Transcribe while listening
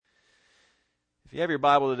If you have your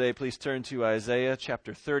Bible today, please turn to Isaiah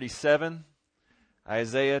chapter 37.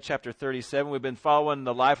 Isaiah chapter 37. We've been following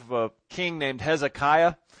the life of a king named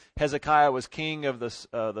Hezekiah. Hezekiah was king of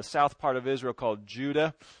the south part of Israel called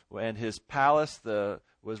Judah, and his palace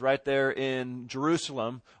was right there in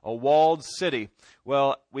Jerusalem, a walled city.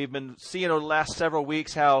 Well, we've been seeing over the last several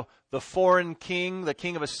weeks how the foreign king, the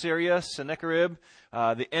king of Assyria, Sennacherib,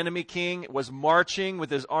 the enemy king, was marching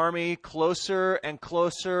with his army closer and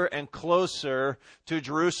closer and closer to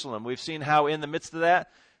Jerusalem. We've seen how in the midst of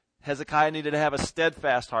that, Hezekiah needed to have a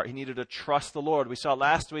steadfast heart. He needed to trust the Lord. We saw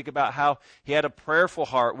last week about how he had a prayerful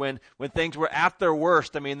heart when things were at their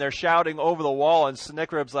worst. I mean, they're shouting over the wall, and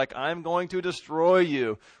Sennacherib's like, I'm going to destroy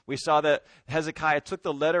you. We saw that Hezekiah took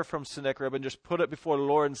the letter from Sennacherib and just put it before the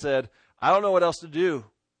Lord and said, I don't know what else to do.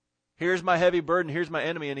 Here's my heavy burden. Here's my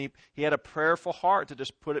enemy. And he had a prayerful heart to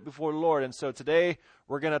just put it before the Lord. And so today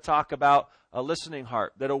we're going to talk about a listening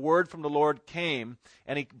heart, that a word from the Lord came,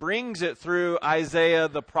 and he brings it through Isaiah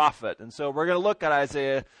the prophet. And so we're going to look at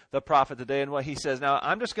Isaiah the prophet today and what he says. Now,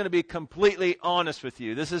 I'm just going to be completely honest with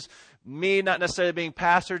you. This is me not necessarily being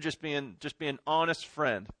pastor, just being honest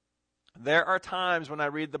friend. There are times when I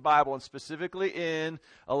read the Bible, and specifically in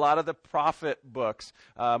a lot of the prophet books,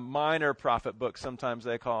 minor prophet books, sometimes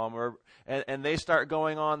they call them, and they start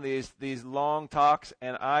going on these long talks,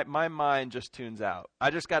 and my mind just tunes out. I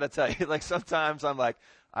just got to tell you, like sometimes I'm like,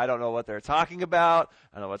 I don't know what they're talking about.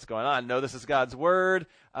 I don't know what's going on. I know this is God's word,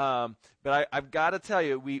 but I've got to tell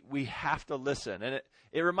you, we have to listen, and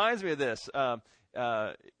it reminds me of this.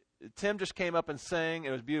 Tim just came up and sang.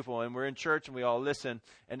 It was beautiful, and we're in church, and we all listen.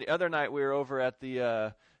 And the other night, we were over at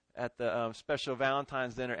the special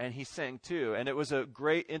Valentine's dinner, and he sang too. And it was a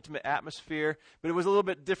great, intimate atmosphere, but it was a little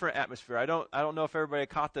bit different atmosphere. I don't know if everybody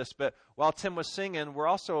caught this, but while Tim was singing, we're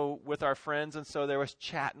also with our friends, and so there was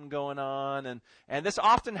chatting going on. And this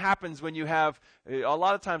often happens when you have, a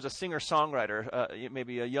lot of times, a singer-songwriter,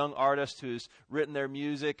 maybe a young artist who's written their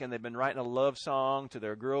music, and they've been writing a love song to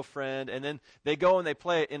their girlfriend, and then they go and they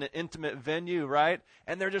play it in an intimate venue, right?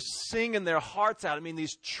 And they're just singing their hearts out. I mean,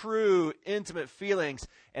 these true, intimate feelings.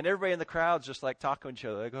 And everybody in the crowd's just like talking to each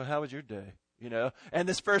other. They go, how was your day? You know? And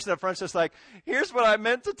this person up front's just like, here's what I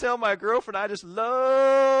meant to tell my girlfriend. I just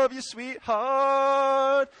love you,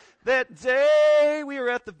 sweetheart. That day we were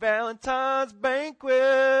at the Valentine's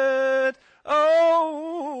banquet.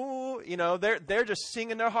 Oh, you know, they're just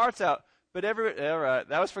singing their hearts out. But all right,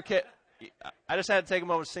 that was for Kit. I just had to take a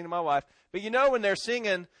moment to sing to my wife. But you know, when they're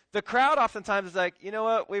singing, the crowd oftentimes is like, you know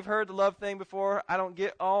what? We've heard the love thing before. I don't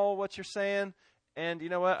get all what you're saying. And you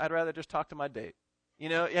know what? I'd rather just talk to my date. You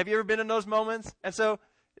know, have you ever been in those moments? And so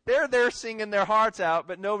they're there singing their hearts out,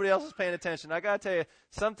 but nobody else is paying attention. I got to tell you,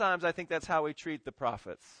 sometimes I think that's how we treat the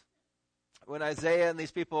prophets. When Isaiah and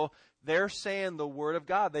these people, they're saying the word of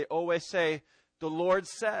God. They always say, the Lord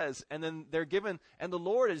says, and then they're given, and the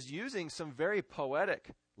Lord is using some very poetic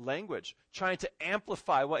language, trying to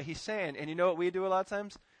amplify what he's saying. And you know what we do a lot of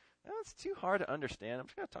times? Oh, it's too hard to understand. I'm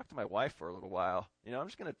just going to talk to my wife for a little while. You know, I'm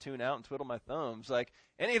just going to tune out and twiddle my thumbs. Like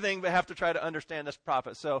anything but have to try to understand this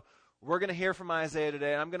prophet. So we're going to hear from Isaiah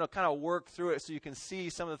today, and I'm going to kind of work through it so you can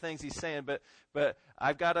see some of the things he's saying. But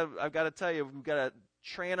I've got to tell you, we've got to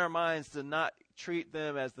train our minds to not treat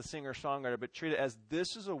them as the singer-songwriter, but treat it as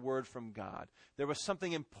this is a word from God. There was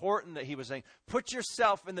something important that he was saying. Put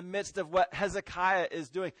yourself in the midst of what Hezekiah is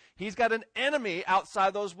doing. He's got an enemy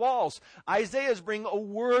outside those walls. Isaiah is bringing a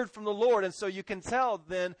word from the Lord, and so you can tell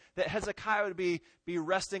then that Hezekiah would be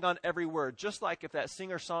resting on every word, just like if that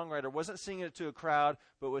singer-songwriter wasn't singing it to a crowd,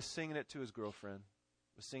 but was singing it to his girlfriend,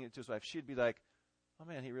 was singing it to his wife. She'd be like, oh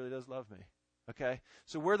man, he really does love me. Okay,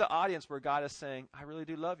 so we're the audience where God is saying, I really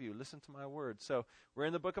do love you. Listen to my word. So we're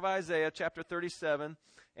in the book of Isaiah, chapter 37.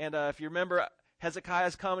 And if you remember,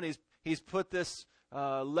 Hezekiah's come and he's put this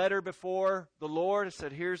letter before the Lord. He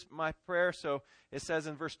said, here's my prayer. So it says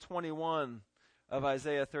in verse 21 of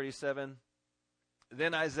Isaiah 37,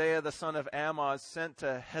 then Isaiah the son of Amoz sent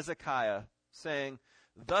to Hezekiah, saying,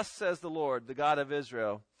 thus says the Lord, the God of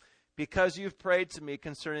Israel, because you've prayed to me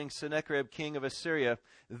concerning Sennacherib, king of Assyria,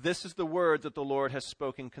 this is the word that the Lord has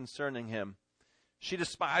spoken concerning him. She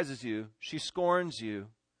despises you. She scorns you,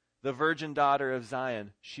 the virgin daughter of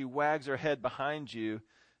Zion. She wags her head behind you,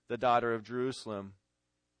 the daughter of Jerusalem.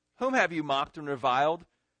 Whom have you mocked and reviled?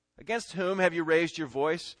 Against whom have you raised your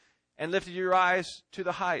voice and lifted your eyes to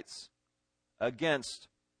the heights? Against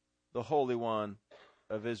the Holy One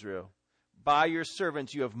of Israel. By your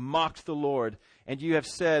servants you have mocked the Lord, and you have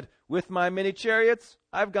said, with my many chariots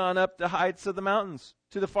I've gone up the heights of the mountains,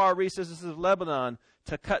 to the far recesses of Lebanon,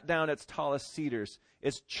 to cut down its tallest cedars,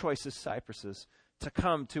 its choicest cypresses, to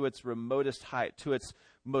come to its remotest height, to its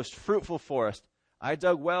most fruitful forest. I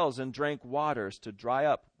dug wells and drank waters to dry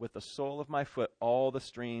up with the sole of my foot all the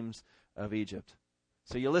streams of Egypt.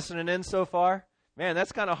 So you listening in so far? Man,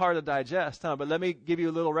 that's kind of hard to digest, huh? But let me give you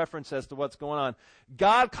a little reference as to what's going on.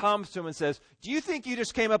 God comes to him and says, do you think you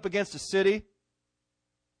just came up against a city?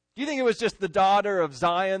 Do you think it was just the daughter of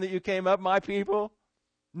Zion that you came up, my people?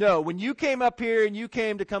 No, when you came up here and you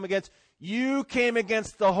came against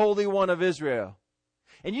the Holy One of Israel.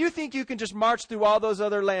 And you think you can just march through all those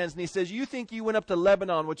other lands. And he says, you think you went up to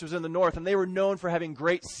Lebanon, which was in the north, and they were known for having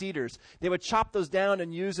great cedars. They would chop those down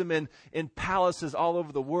and use them in palaces all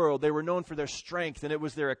over the world. They were known for their strength, and it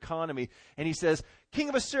was their economy. And he says, King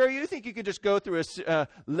of Assyria, you think you could just go through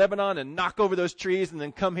Lebanon and knock over those trees and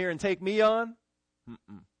then come here and take me on?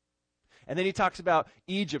 Mm-mm. And then he talks about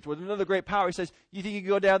Egypt with another great power. He says, you think you can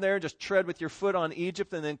go down there and just tread with your foot on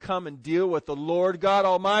Egypt and then come and deal with the Lord God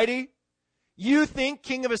Almighty? You think,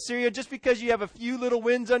 King of Assyria, just because you have a few little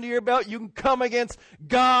wins under your belt, you can come against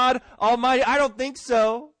God Almighty? I don't think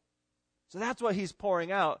so. So that's what he's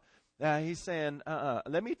pouring out. He's saying,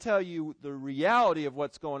 let me tell you the reality of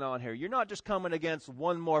what's going on here. You're not just coming against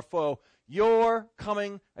one more foe. You're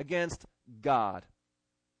coming against God.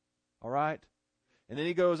 All right? And then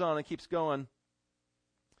he goes on and keeps going.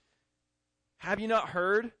 Have you not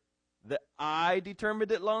heard that I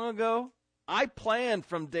determined it long ago? I planned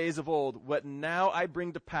from days of old what now I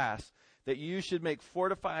bring to pass, that you should make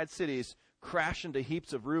fortified cities crash into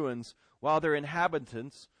heaps of ruins, while their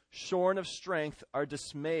inhabitants, shorn of strength, are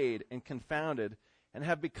dismayed and confounded, and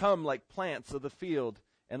have become like plants of the field,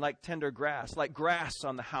 and like tender grass, like grass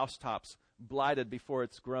on the housetops, blighted before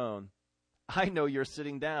it's grown. I know you're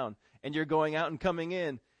sitting down, and you're going out and coming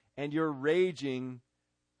in, and you're raging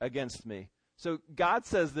against me. So God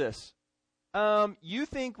says this. You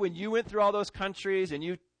think when you went through all those countries and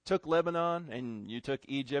you took Lebanon and you took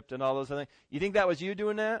Egypt and all those other things, you think that was you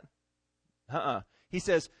doing that? He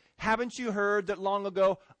says, haven't you heard that long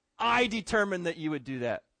ago I determined that you would do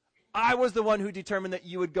that? I was the one who determined that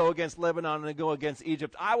you would go against Lebanon and go against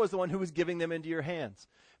Egypt. I was the one who was giving them into your hands.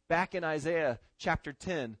 Back in Isaiah chapter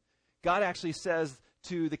 10, God actually says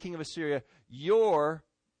to the king of Assyria, you're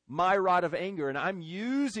my rod of anger, and I'm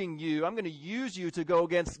using you. I'm going to use you to go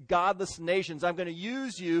against godless nations. I'm going to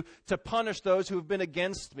use you to punish those who have been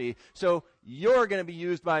against me. So you're going to be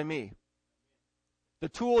used by me. The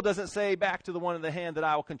tool doesn't say back to the one in the hand that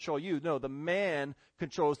I will control you. No, the man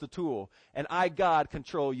controls the tool, and I, God,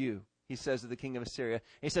 control you, he says to the king of Assyria.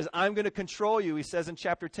 He says, I'm going to control you. He says in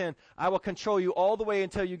chapter 10, I will control you all the way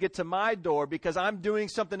until you get to my door, because I'm doing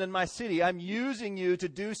something in my city. I'm using you to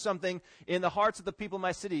do something in the hearts of the people of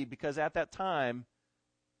my city, because at that time,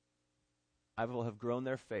 I will have grown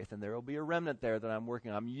their faith, and there will be a remnant there that I'm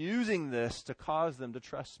working on. I'm using this to cause them to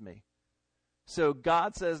trust me. So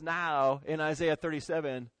God says now in Isaiah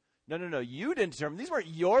 37, no, you didn't determine. These weren't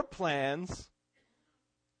your plans.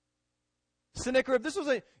 Sennacherib, this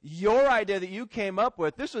wasn't your idea that you came up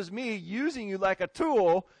with. This was me using you like a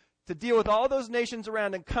tool to deal with all those nations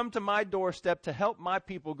around and come to my doorstep to help my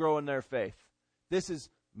people grow in their faith. This is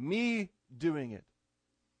me doing it.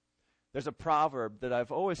 There's a proverb that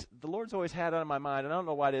the Lord's always had on my mind, and I don't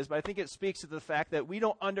know why it is, but I think it speaks to the fact that we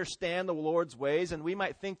don't understand the Lord's ways, and we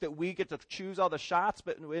might think that we get to choose all the shots,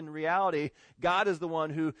 but in reality, God is the one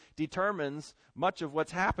who determines much of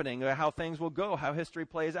what's happening, how things will go, how history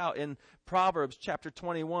plays out. In Proverbs chapter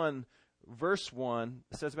 21, verse 1,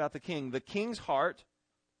 it says about the king's heart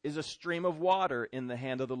is a stream of water in the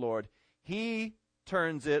hand of the Lord. He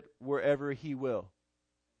turns it wherever he will.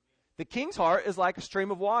 The king's heart is like a stream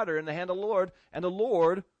of water in the hand of the Lord, and the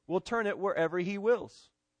Lord will turn it wherever he wills.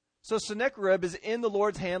 So Sennacherib is in the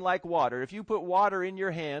Lord's hand like water. If you put water in your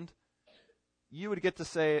hand, you would get to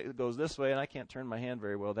say it goes this way, and I can't turn my hand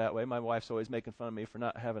very well that way. My wife's always making fun of me for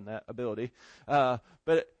not having that ability.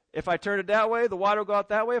 But if I turn it that way, the water will go out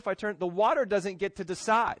that way. The water doesn't get to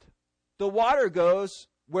decide. The water goes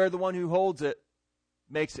where the one who holds it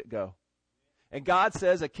makes it go. And God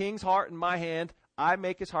says, a king's heart in my hand, I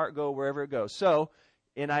make his heart go wherever it goes. So,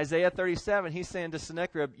 in Isaiah 37, he's saying to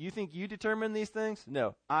Sennacherib, you think you determine these things?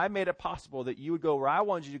 No. I made it possible that you would go where I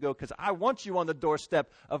wanted you to go, because I want you on the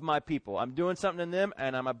doorstep of my people. I'm doing something in them,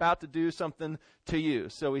 and I'm about to do something to you.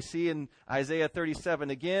 So we see in Isaiah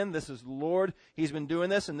 37 again, this is the Lord. He's been doing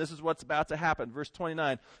this, and this is what's about to happen. Verse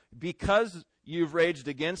 29, because you've raged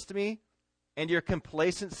against me, and your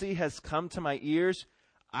complacency has come to my ears,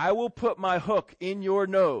 I will put my hook in your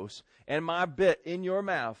nose and my bit in your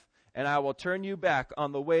mouth, and I will turn you back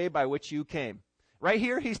on the way by which you came. Right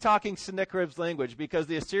here, he's talking Sennacherib's language because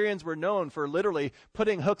the Assyrians were known for literally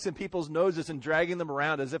putting hooks in people's noses and dragging them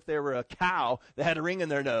around as if they were a cow that had a ring in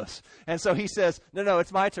their nose. And so he says, no,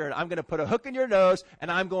 it's my turn. I'm going to put a hook in your nose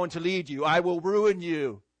and I'm going to lead you. I will ruin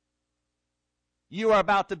you. You are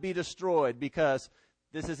about to be destroyed because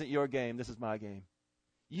this isn't your game. This is my game.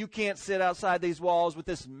 You can't sit outside these walls with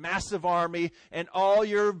this massive army and all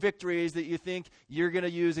your victories that you think you're going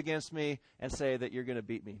to use against me and say that you're going to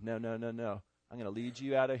beat me. No. I'm going to lead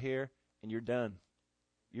you out of here, and you're done.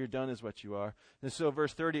 You're done is what you are. And so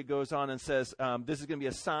verse 30, it goes on and says, this is going to be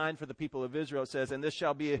a sign for the people of Israel. It says, and this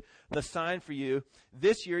shall be the sign for you.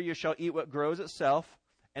 This year you shall eat what grows itself,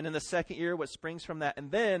 and in the second year what springs from that. And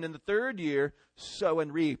then in the third year, sow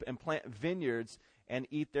and reap and plant vineyards and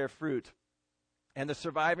eat their fruit. And the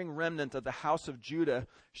surviving remnant of the house of Judah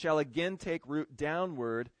shall again take root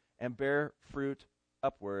downward and bear fruit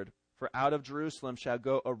upward. For out of Jerusalem shall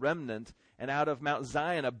go a remnant, and out of Mount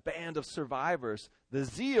Zion a band of survivors. The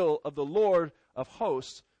zeal of the Lord of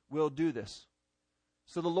hosts will do this.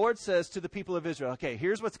 So the Lord says to the people of Israel, okay,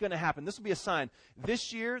 here's what's going to happen. This will be a sign.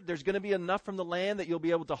 This year, there's going to be enough from the land that you'll be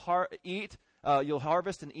able to eat. You'll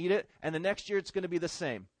harvest and eat it. And the next year, it's going to be the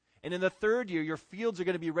same. And in the third year, your fields are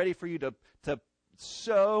going to be ready for you to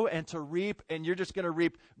sow and to reap, and you're just going to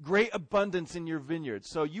reap great abundance in your vineyards.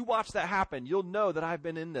 So you watch that happen. You'll know that I've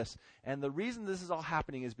been in this. And the reason this is all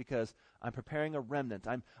happening is because I'm preparing a remnant.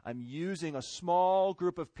 I'm using a small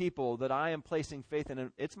group of people that I am placing faith in.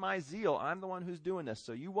 And it's my zeal. I'm the one who's doing this.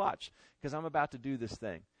 So you watch, because I'm about to do this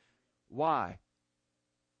thing. Why?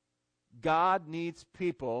 God needs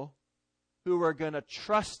people who are going to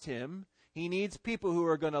trust him. He needs people who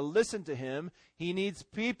are going to listen to him. He needs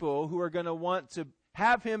people who are going to want to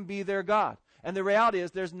have him be their God. And the reality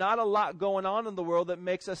is there's not a lot going on in the world that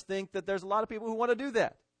makes us think that there's a lot of people who want to do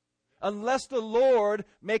that. Unless the Lord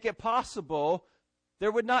make it possible,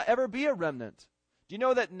 there would not ever be a remnant. Do you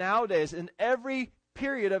know that nowadays, in every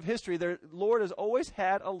period of history, the Lord has always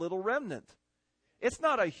had a little remnant? It's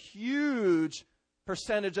not a huge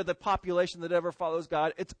percentage of the population that ever follows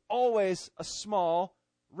God. It's always a small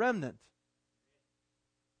remnant.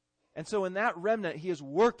 And so in that remnant, he is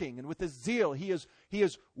working, and with his zeal, he is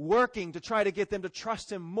working to try to get them to trust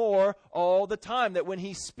him more all the time, that when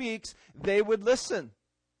he speaks, they would listen.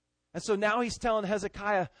 And so now he's telling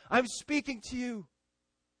Hezekiah, I'm speaking to you.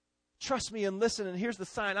 Trust me and listen. And here's the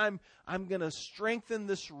sign. I'm going to strengthen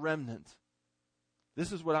this remnant.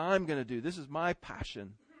 This is what I'm going to do. This is my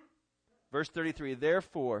passion. Verse 33,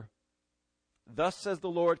 therefore, thus says the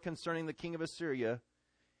Lord concerning the king of Assyria,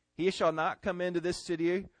 he shall not come into this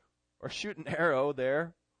city or shoot an arrow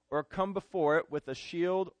there, or come before it with a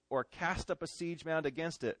shield, or cast up a siege mound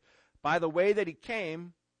against it. By the way that he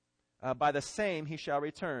came, by the same he shall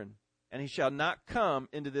return. And he shall not come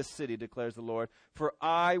into this city, declares the Lord. For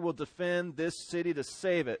I will defend this city to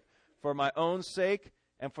save it, for my own sake,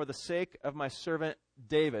 and for the sake of my servant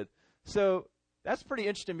David. So that's pretty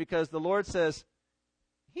interesting, because the Lord says,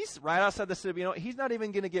 he's right outside the city. You know, he's not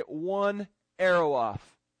even going to get one arrow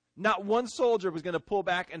off. Not one soldier was going to pull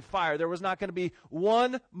back and fire. There was not going to be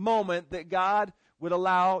one moment that God would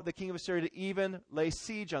allow the king of Assyria to even lay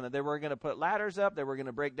siege on them. They were going to put ladders up. They were going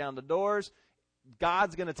to break down the doors.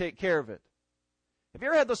 God's going to take care of it. Have you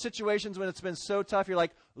ever had those situations when it's been so tough, you're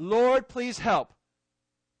like, Lord, please help.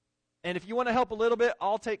 And if you want to help a little bit,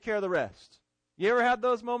 I'll take care of the rest. You ever had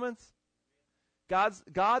those moments?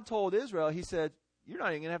 God told Israel, he said, you're not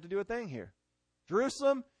even going to have to do a thing here.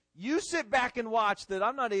 Jerusalem, you sit back and watch that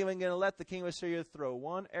I'm not even going to let the king of Assyria throw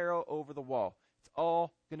one arrow over the wall. It's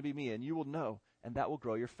all going to be me, and you will know, and that will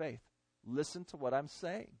grow your faith. Listen to what I'm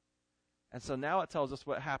saying. And so now it tells us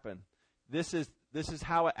what happened. This is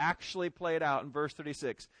how it actually played out in verse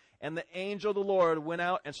 36. And the angel of the Lord went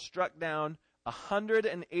out and struck down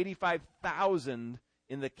 185,000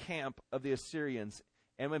 in the camp of the Assyrians.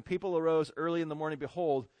 And when people arose early in the morning,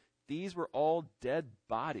 behold, these were all dead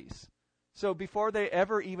bodies. So before they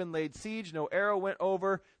ever even laid siege, no arrow went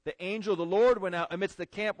over. The angel of the Lord went out amidst the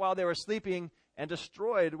camp while they were sleeping and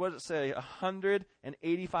destroyed, what does it say,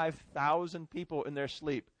 185,000 people in their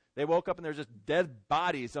sleep. They woke up and there's just dead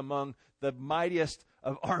bodies among the mightiest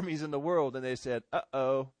of armies in the world. And they said,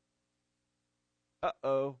 uh-oh.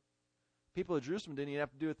 People of Jerusalem didn't even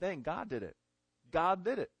have to do a thing. God did it. God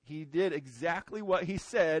did it. He did exactly what he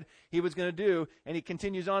said he was going to do. And he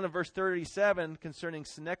continues on in verse 37 concerning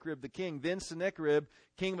Sennacherib the king. Then Sennacherib,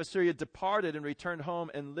 king of Assyria, departed and returned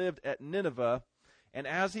home and lived at Nineveh. And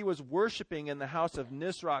as he was worshiping in the house of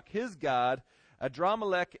Nisroch, his god,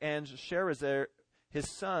 Adramelech and Sharezer, his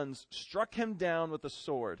sons, struck him down with a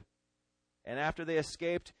sword. And after they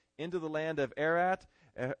escaped into the land of Arat,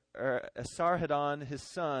 Esarhaddon, his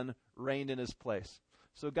son, reigned in his place.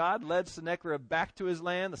 So God led Sennacherib back to his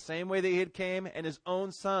land the same way that he had came, and his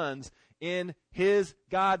own sons in his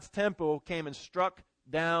God's temple came and struck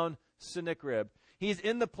down Sennacherib. He's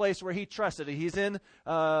in the place where he trusted. He's in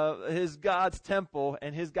his God's temple,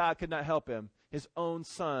 and his God could not help him. His own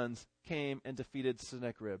sons came and defeated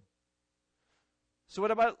Sennacherib. So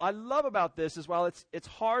what I love about this is while it's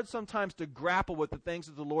hard sometimes to grapple with the things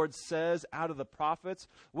that the Lord says out of the prophets,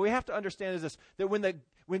 what we have to understand is this, that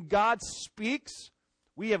when God speaks,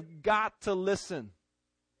 we have got to listen.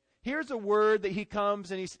 Here's a word that he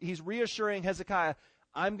comes and he's reassuring Hezekiah,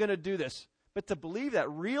 I'm going to do this. But to believe that,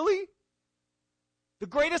 really? The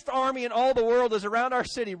greatest army in all the world is around our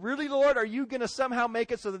city. Really, Lord, are you going to somehow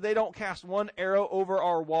make it so that they don't cast one arrow over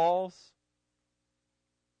our walls?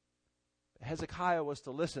 Hezekiah was to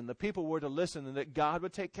listen. The people were to listen, and that God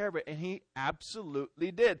would take care of it. And he absolutely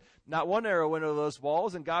did. Not one arrow went over those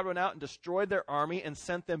walls, and God went out and destroyed their army and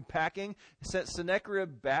sent them packing. Sent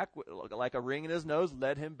Sennacherib back like a ring in his nose,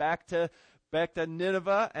 led him back to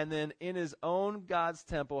Nineveh, and then in his own God's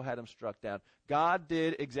temple had him struck down. God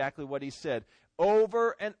did exactly what he said.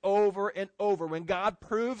 Over and over and over. When God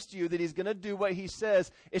proves to you that he's going to do what he says,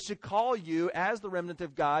 it should call you, as the remnant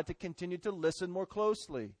of God, to continue to listen more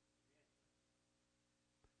closely.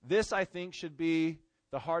 This, I think, should be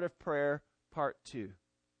the heart of prayer, part 2.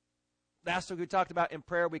 Last week we talked about in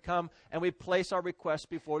prayer we come and we place our requests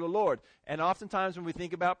before the Lord. And oftentimes when we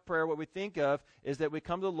think about prayer, what we think of is that we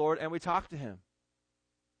come to the Lord and we talk to him.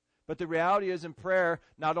 But the reality is in prayer,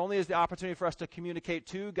 not only is the opportunity for us to communicate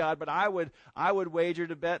to God, but I would wager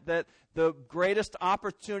to bet that the greatest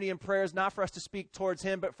opportunity in prayer is not for us to speak towards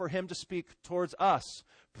him, but for him to speak towards us.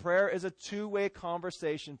 Prayer is a two-way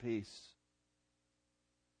conversation piece.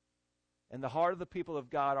 And the heart of the people of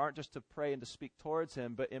God aren't just to pray and to speak towards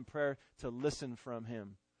him, but in prayer to listen from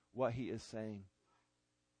him, what he is saying.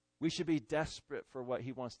 We should be desperate for what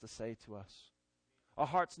he wants to say to us. Our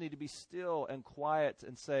hearts need to be still and quiet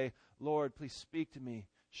and say, Lord, please speak to me.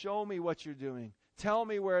 Show me what you're doing. Tell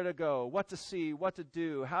me where to go, what to see, what to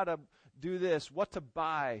do, how to do this, what to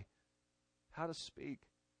buy, how to speak.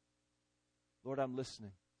 Lord, I'm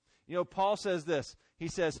listening. You know, Paul says this. He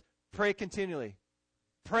says, pray continually.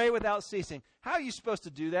 Pray without ceasing. How are you supposed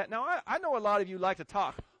to do that? Now, I know a lot of you like to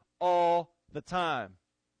talk all the time.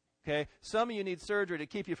 Okay? Some of you need surgery to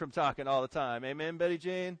keep you from talking all the time. Amen, Betty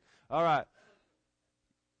Jane? All right.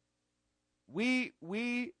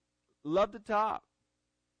 We love to talk.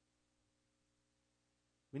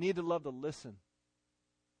 We need to love to listen.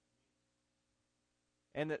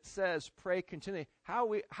 And it says, pray continually. How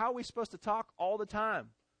are we supposed to talk all the time?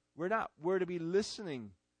 We're not. We're to be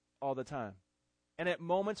listening all the time. And at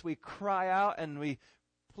moments we cry out and we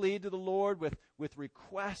plead to the Lord with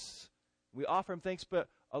requests. We offer him thanks, but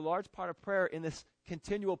a large part of prayer in this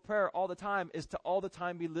continual prayer all the time is to all the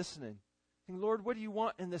time be listening. Saying, Lord, what do you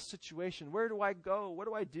want in this situation? Where do I go? What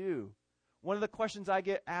do I do? One of the questions I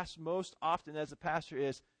get asked most often as a pastor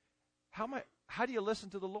is, how do you listen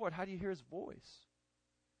to the Lord? How do you hear his voice?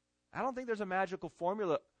 I don't think there's a magical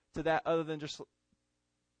formula to that other than just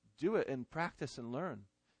do it and practice and learn.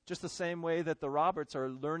 Just the same way that the Roberts are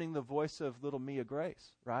learning the voice of little Mia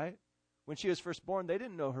Grace, right? When she was first born, they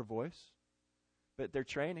didn't know her voice. But they're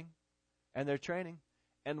training, and they're training.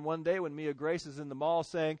 And one day when Mia Grace is in the mall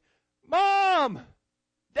saying, Mom!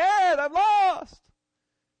 Dad, I'm lost!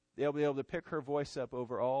 They'll be able to pick her voice up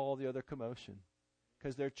over all the other commotion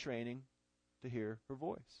because they're training to hear her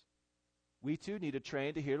voice. We too need to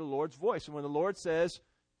train to hear the Lord's voice. And when the Lord says,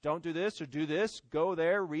 don't do this or do this, go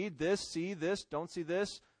there, read this, see this, don't see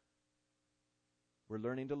this, we're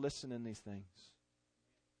learning to listen in these things.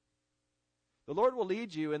 The Lord will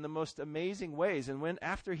lead you in the most amazing ways. And when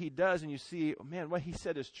after he does and you see, oh man, what he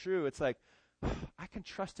said is true, it's like, I can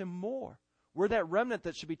trust him more. We're that remnant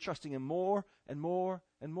that should be trusting him more and more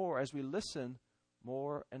and more as we listen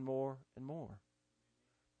more and more and more.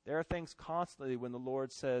 There are things constantly when the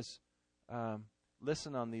Lord says,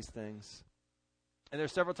 listen on these things. And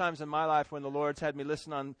there's several times in my life when the Lord's had me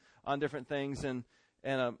listen on different things. And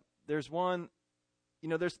there's one,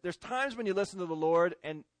 there's times when you listen to the Lord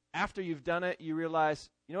and after you've done it, you realize,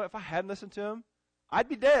 if I hadn't listened to him, I'd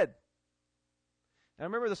be dead. And I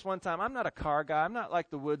remember this one time, I'm not a car guy. I'm not like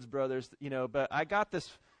the Woods brothers, but I got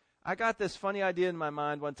this funny idea in my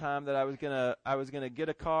mind one time that I was gonna get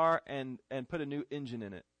a car and put a new engine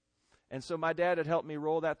in it. And so my dad had helped me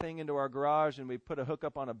roll that thing into our garage, and we put a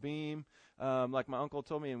hookup on a beam, like my uncle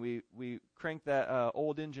told me, and we cranked that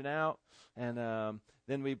old engine out, and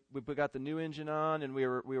then we got the new engine on, and we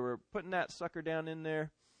were putting that sucker down in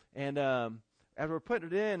there, and as we're putting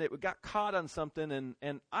it in, it got caught on something,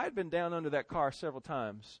 and I'd been down under that car several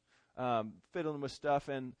times, fiddling with stuff.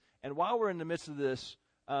 And while we're in the midst of this,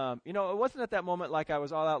 it wasn't at that moment like I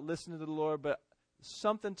was all out listening to the Lord, but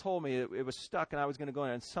something told me it was stuck, and I was going to go in,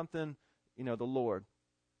 and something, the Lord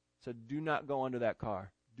said, do not go under that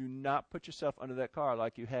car. Do not put yourself under that car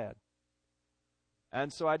like you had.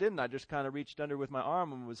 And so I didn't. I just kind of reached under with my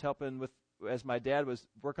arm and was helping with, as my dad was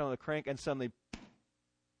working on the crank, and suddenly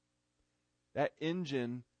that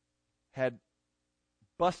engine had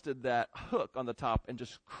busted that hook on the top and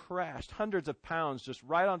just crashed hundreds of pounds just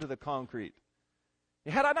right onto the concrete.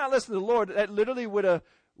 Had I not listened to the Lord, that literally would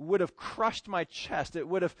have crushed my chest. It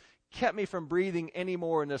would have kept me from breathing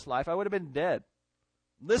anymore in this life. I would have been dead.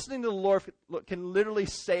 Listening to the Lord can literally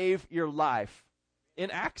save your life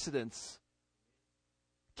in accidents,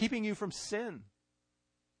 keeping you from sin.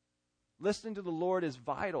 Listening to the Lord is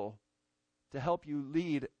vital to help you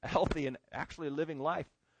lead a healthy and actually living life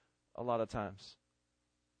a lot of times.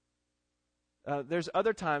 There's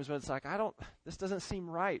other times when it's like, this doesn't seem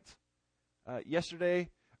right. Yesterday,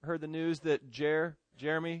 I heard the news that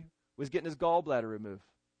Jeremy was getting his gallbladder removed.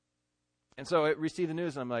 And so I received the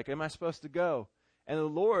news, and I'm like, am I supposed to go? And the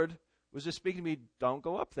Lord was just speaking to me, don't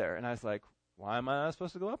go up there. And I was like, why am I not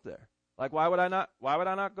supposed to go up there? Like, why would I not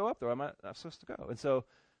go up there? Why am I not supposed to go? And so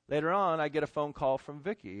later on, I get a phone call from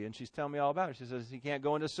Vicky, and she's telling me all about it. She says he can't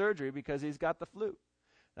go into surgery because he's got the flu.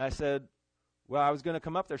 And I said, well, I was going to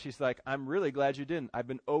come up there. She's like, I'm really glad you didn't. I've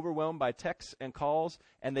been overwhelmed by texts and calls,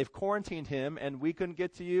 and they've quarantined him, and we couldn't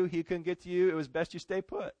get to you. He couldn't get to you. It was best you stay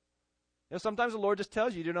put. Sometimes the Lord just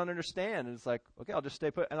tells you don't understand, and it's like, okay, I'll just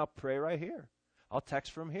stay put, and I'll pray right here. I'll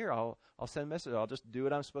text from here. I'll send messages. I'll just do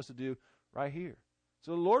what I'm supposed to do right here.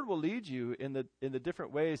 So the Lord will lead you in the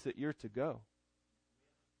different ways that you're to go.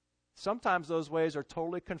 Sometimes those ways are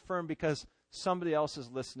totally confirmed because somebody else is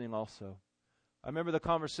listening also. I remember the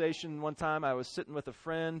conversation one time. I was sitting with a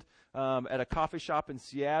friend at a coffee shop in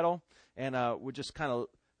Seattle, and we're just kind of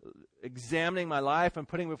examining my life and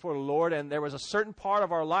putting it before the Lord. And there was a certain part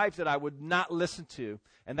of our life that I would not listen to,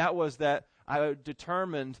 and that was that I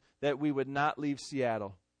determined that we would not leave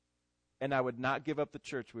Seattle, and I would not give up the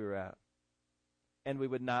church we were at, and we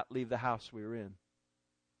would not leave the house we were in.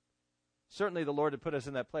 Certainly the Lord had put us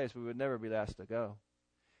in that place. We would never be asked to go.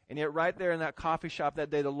 And yet right there in that coffee shop that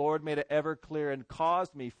day, the Lord made it ever clear and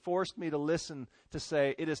forced me to listen, to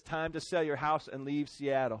say, it is time to sell your house and leave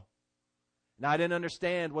Seattle. Now, I didn't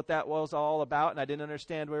understand what that was all about, and I didn't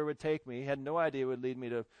understand where it would take me. I had no idea it would lead me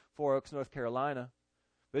to 4 Oaks, North Carolina.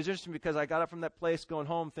 But it's interesting because I got up from that place going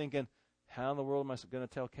home thinking, how in the world am I going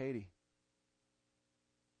to tell Katie?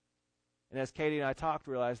 And as Katie and I talked,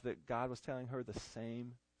 realized that God was telling her the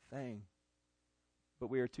same thing. But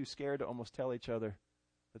we were too scared to almost tell each other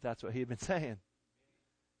that that's what he had been saying.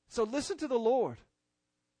 So listen to the Lord.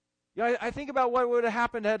 I think about what would have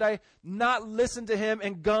happened had I not listened to him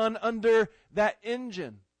and gone under that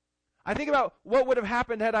engine. I think about what would have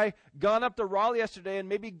happened had I gone up to Raleigh yesterday and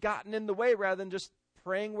maybe gotten in the way rather than just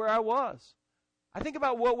praying where I was. I think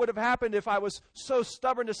about what would have happened if I was so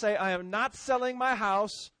stubborn to say, I am not selling my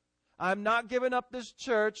house, I'm not giving up this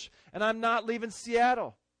church, and I'm not leaving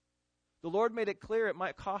Seattle. The Lord made it clear it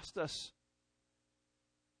might cost us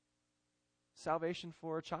salvation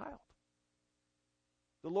for a child.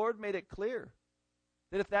 The Lord made it clear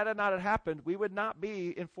that if that had not happened, we would not be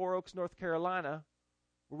in 4 Oaks, North Carolina,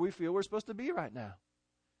 where we feel we're supposed to be right now.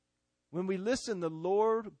 When we listen, the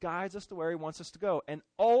Lord guides us to where he wants us to go. And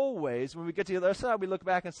always, when we get to the other side, we look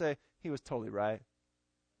back and say, he was totally right.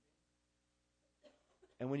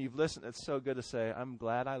 And when you've listened, it's so good to say, I'm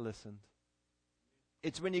glad I listened.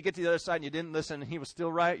 It's when you get to the other side and you didn't listen and he was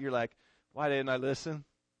still right, you're like, why didn't I listen?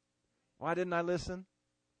 Why didn't I listen?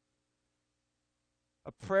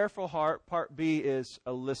 A prayerful heart, part B, is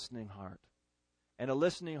a listening heart. And a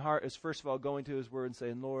listening heart is, first of all, going to his word and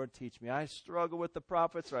saying, Lord, teach me. I struggle with the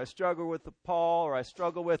prophets, or I struggle with the Paul, or I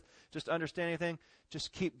struggle with just understanding anything.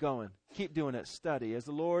 Just keep going. Keep doing it. Study. As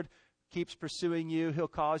the Lord keeps pursuing you, he'll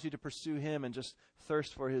cause you to pursue him and just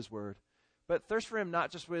thirst for his word. But thirst for him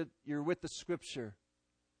not just with you're with the scripture.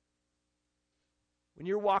 When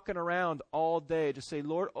you're walking around all day, just say,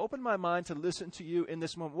 Lord, open my mind to listen to you in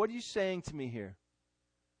this moment. What are you saying to me here?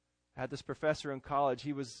 I had this professor in college.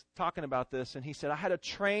 He was talking about this, and he said, I had to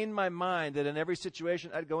train my mind that in every situation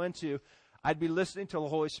I'd go into, I'd be listening to the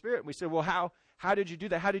Holy Spirit. And we said, well, how did you do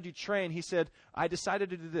that? How did you train? He said, I decided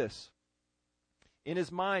to do this. In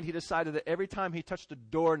his mind, he decided that every time he touched a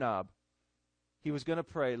doorknob, he was going to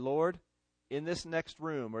pray, Lord, in this next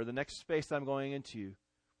room or the next space that I'm going into,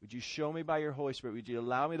 Would you show me by your Holy Spirit? Would you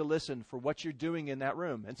allow me to listen for what you're doing in that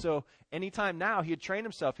room? And so anytime now, he'd train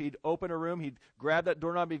himself. He'd open a room. He'd grab that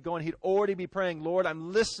doorknob. He'd go and he'd already be praying, Lord,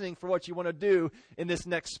 I'm listening for what you want to do in this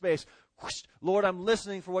next space. Lord, I'm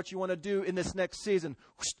listening for what you want to do in this next season.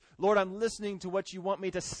 Lord, I'm listening to what you want me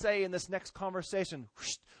to say in this next conversation.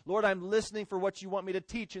 Lord, I'm listening for what you want me to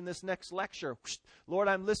teach in this next lecture. Lord,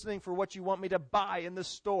 I'm listening for what you want me to buy in this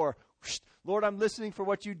store. Lord, I'm listening for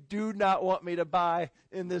what you do not want me to buy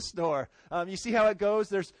in this store. You see how it goes?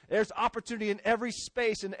 There's opportunity in every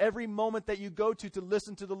space, in every moment that you go to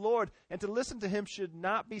listen to the Lord. And to listen to him should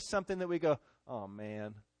not be something that we go, oh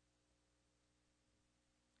man.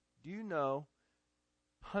 Do you know,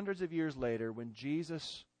 hundreds of years later, when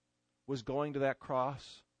Jesus was going to that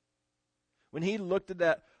cross, when he looked at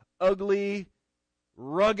that ugly,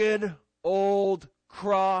 rugged, old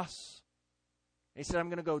cross, he said, I'm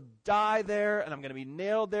going to go die there, and I'm going to be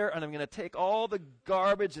nailed there, and I'm going to take all the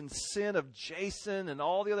garbage and sin of Jason and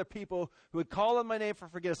all the other people who would call on my name for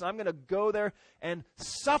forgiveness. I'm going to go there and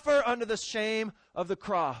suffer under the shame of the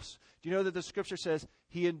cross. Do you know that the scripture says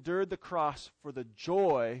he endured the cross for the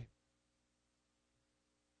joy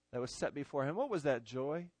that was set before him? What was that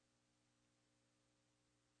joy?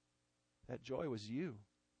 That joy was you.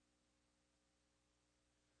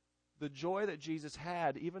 The joy that Jesus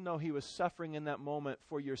had, even though he was suffering in that moment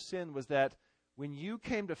for your sin, was that when you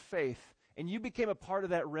came to faith and you became a part of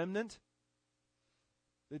that remnant,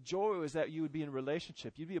 the joy was that you would be in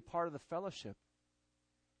relationship. You'd be a part of the fellowship.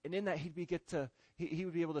 And in that, he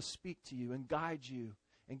would be able to speak to you and guide you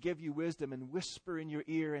and give you wisdom and whisper in your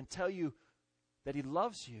ear and tell you that he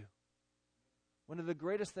loves you. One of the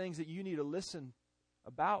greatest things that you need to listen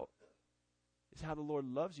about is how the Lord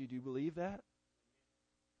loves you. Do you believe that?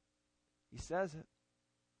 He says it.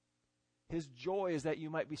 His joy is that you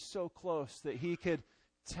might be so close that he could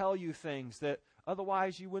tell you things that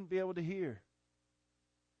otherwise you wouldn't be able to hear.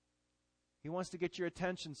 He wants to get your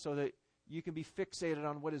attention so that you can be fixated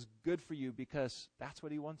on what is good for you, because that's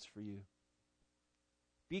what he wants for you.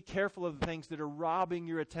 Be careful of the things that are robbing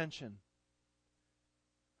your attention.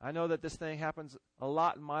 I know that this thing happens a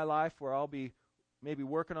lot in my life where I'll be maybe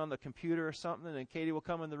working on the computer or something, and Katie will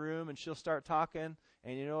come in the room and she'll start talking,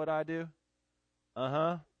 and you know what I do?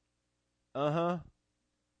 And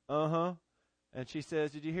she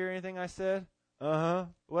says, did you hear anything I said?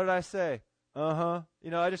 What did I say? I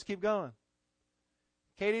just keep going.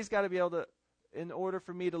 Katie's got to be able to, in order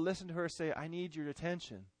for me to listen to her, say, I need your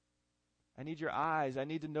attention. I need your eyes. I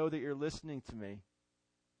need to know that you're listening to me.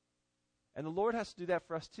 And the Lord has to do that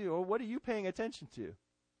for us too. Or what are you paying attention to?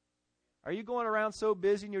 Are you going around so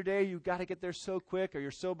busy in your day, you've got to get there so quick, or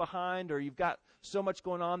you're so behind, or you've got so much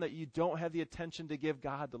going on that you don't have the attention to give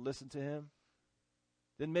God to listen to him?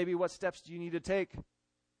 Then maybe what steps do you need to take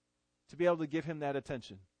to be able to give him that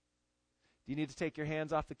attention? Do you need to take your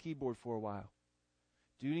hands off the keyboard for a while?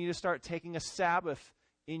 Do you need to start taking a Sabbath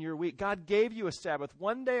in your week? God gave you a Sabbath.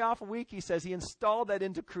 One day off a week, he says. He installed that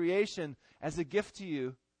into creation as a gift to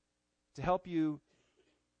you to help you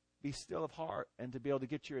be still of heart and to be able to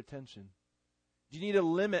get your attention. Do you need to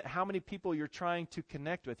limit how many people you're trying to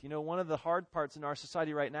connect with? You know, one of the hard parts in our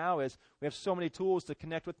society right now is we have so many tools to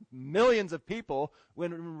connect with millions of people,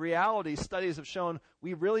 when in reality, studies have shown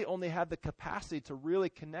we really only have the capacity to really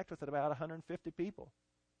connect with about 150 people.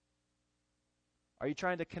 Are you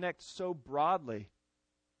trying to connect so broadly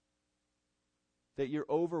that you're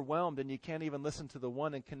overwhelmed and you can't even listen to the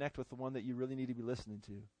one and connect with the one that you really need to be listening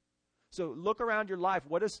to? So look around your life.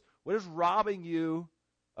 What is robbing you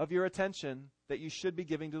of your attention that you should be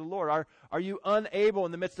giving to the Lord? Are you unable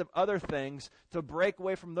in the midst of other things to break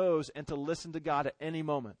away from those and to listen to God at any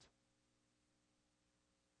moment?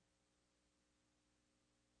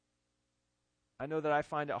 I know that I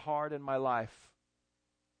find it hard in my life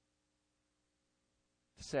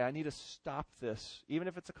to say, I need to stop this. Even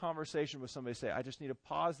if it's a conversation with somebody, say, I just need to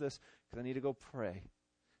pause this because I need to go pray.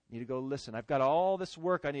 I need to go listen. I've got all this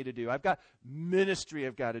work I need to do. I've got ministry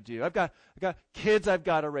I've got to do. I've got kids I've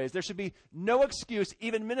got to raise. There should be no excuse,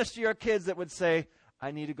 even ministry or kids, that would say,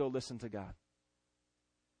 I need to go listen to God.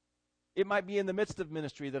 It might be in the midst of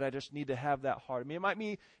ministry that I just need to have that heart. I mean, it might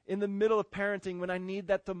be in the middle of parenting when I need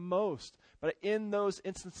that the most. But in those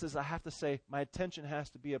instances, I have to say, my attention has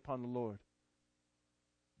to be upon the Lord.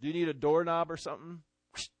 Do you need a doorknob or something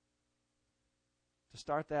to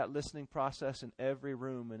start that listening process in every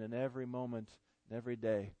room and in every moment and every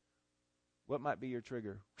day? What might be your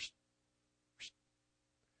trigger?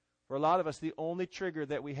 For a lot of us, the only trigger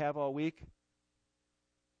that we have all week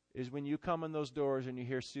is when you come in those doors and you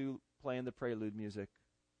hear Sue playing the prelude music.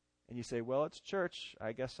 And you say, well, it's church.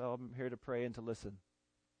 I guess I'm here to pray and to listen.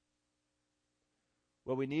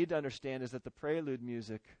 What we need to understand is that the prelude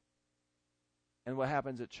music and what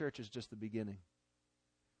happens at church is just the beginning.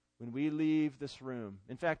 When we leave this room,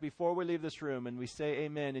 in fact, before we leave this room and we say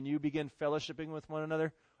amen and you begin fellowshipping with one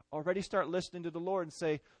another, already start listening to the Lord and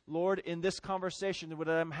say, Lord, in this conversation that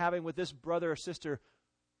I'm having with this brother or sister,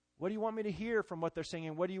 what do you want me to hear from what they're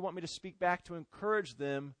singing? What do you want me to speak back to encourage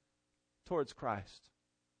them towards Christ?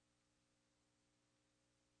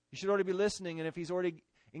 You should already be listening, and if he's already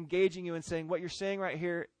engaging you and saying, what you're saying right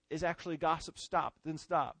here is actually gossip, stop, then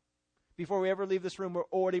stop. Before we ever leave this room, we're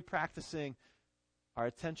already practicing our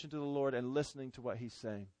attention to the Lord and listening to what he's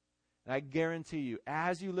saying. And I guarantee you,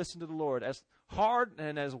 as you listen to the Lord, as hard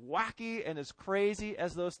and as wacky and as crazy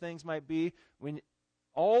as those things might be, when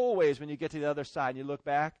you get to the other side and you look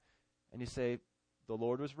back and you say, the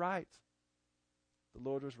Lord was right. The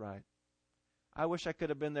Lord was right. I wish I could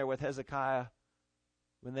have been there with Hezekiah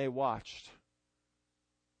when they watched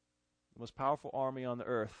the most powerful army on the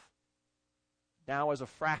earth, now as a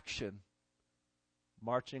fraction,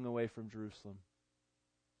 marching away from Jerusalem.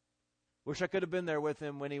 Wish I could have been there with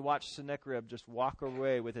him when he watched Sennacherib just walk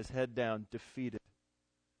away with his head down, defeated.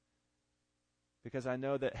 Because I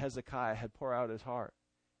know that Hezekiah had poured out his heart.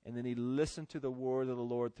 And then he listened to the word of the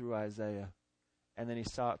Lord through Isaiah. And then he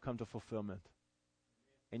saw it come to fulfillment.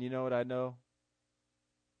 And you know what I know?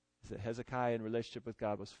 Is that Hezekiah in relationship with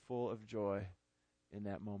God was full of joy in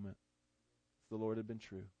that moment. The Lord had been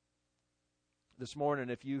true. This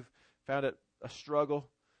morning, if you've found it a struggle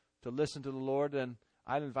to listen to the Lord, then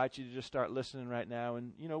I'd invite you to just start listening right now.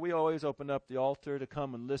 And, you know, we always open up the altar to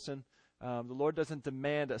come and listen. The Lord doesn't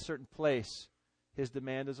demand a certain place. His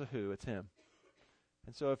demand is a who. It's Him.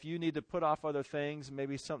 And so if you need to put off other things,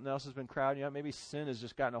 maybe something else has been crowding you out, maybe sin has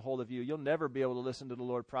just gotten a hold of you. You'll never be able to listen to the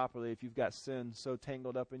Lord properly if you've got sin so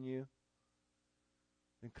tangled up in you.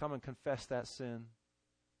 Then come and confess that sin.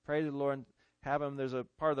 Pray to the Lord and have Him. There's a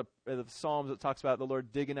part of the Psalms that talks about the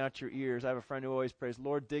Lord digging out your ears. I have a friend who always prays,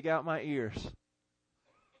 Lord, dig out my ears.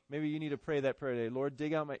 Maybe you need to pray that prayer today. Lord,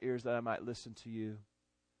 dig out my ears that I might listen to you.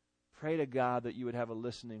 Pray to God that you would have a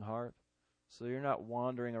listening heart so you're not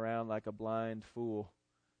wandering around like a blind fool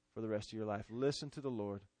for the rest of your life. Listen to the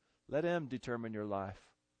Lord. Let Him determine your life.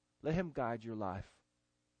 Let Him guide your life.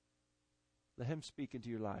 Let Him speak into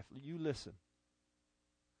your life. You listen.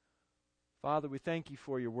 Father, we thank you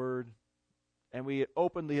for your word. And we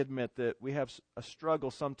openly admit that we have a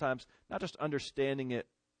struggle sometimes, not just understanding it,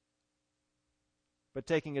 but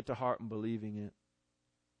taking it to heart and believing it.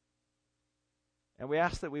 And we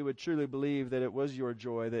ask that we would truly believe that it was your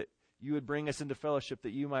joy, that you would bring us into fellowship,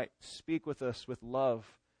 that you might speak with us with love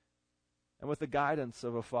and with the guidance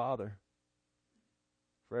of a Father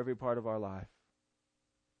for every part of our life.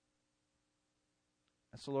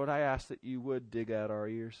 And so, Lord, I ask that you would dig out our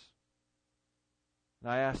ears. And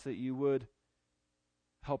I ask that you would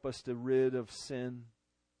help us to rid of sin.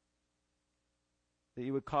 That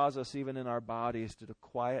you would cause us even in our bodies to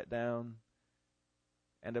quiet down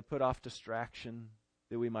and to put off distraction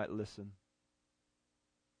that we might listen.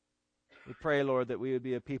 We pray, Lord, that we would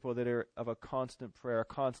be a people that are of a constant prayer, a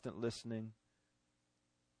constant listening.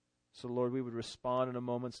 So, Lord, we would respond in a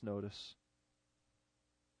moment's notice.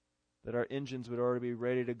 That our engines would already be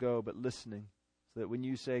ready to go, but listening. So that when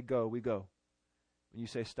you say go, we go. When you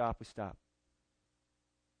say stop, we stop.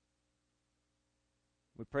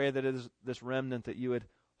 We pray that it is this remnant that you would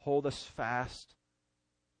hold us fast.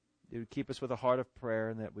 You would keep us with a heart of prayer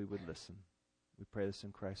and that we would listen. We pray this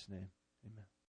in Christ's name. Amen.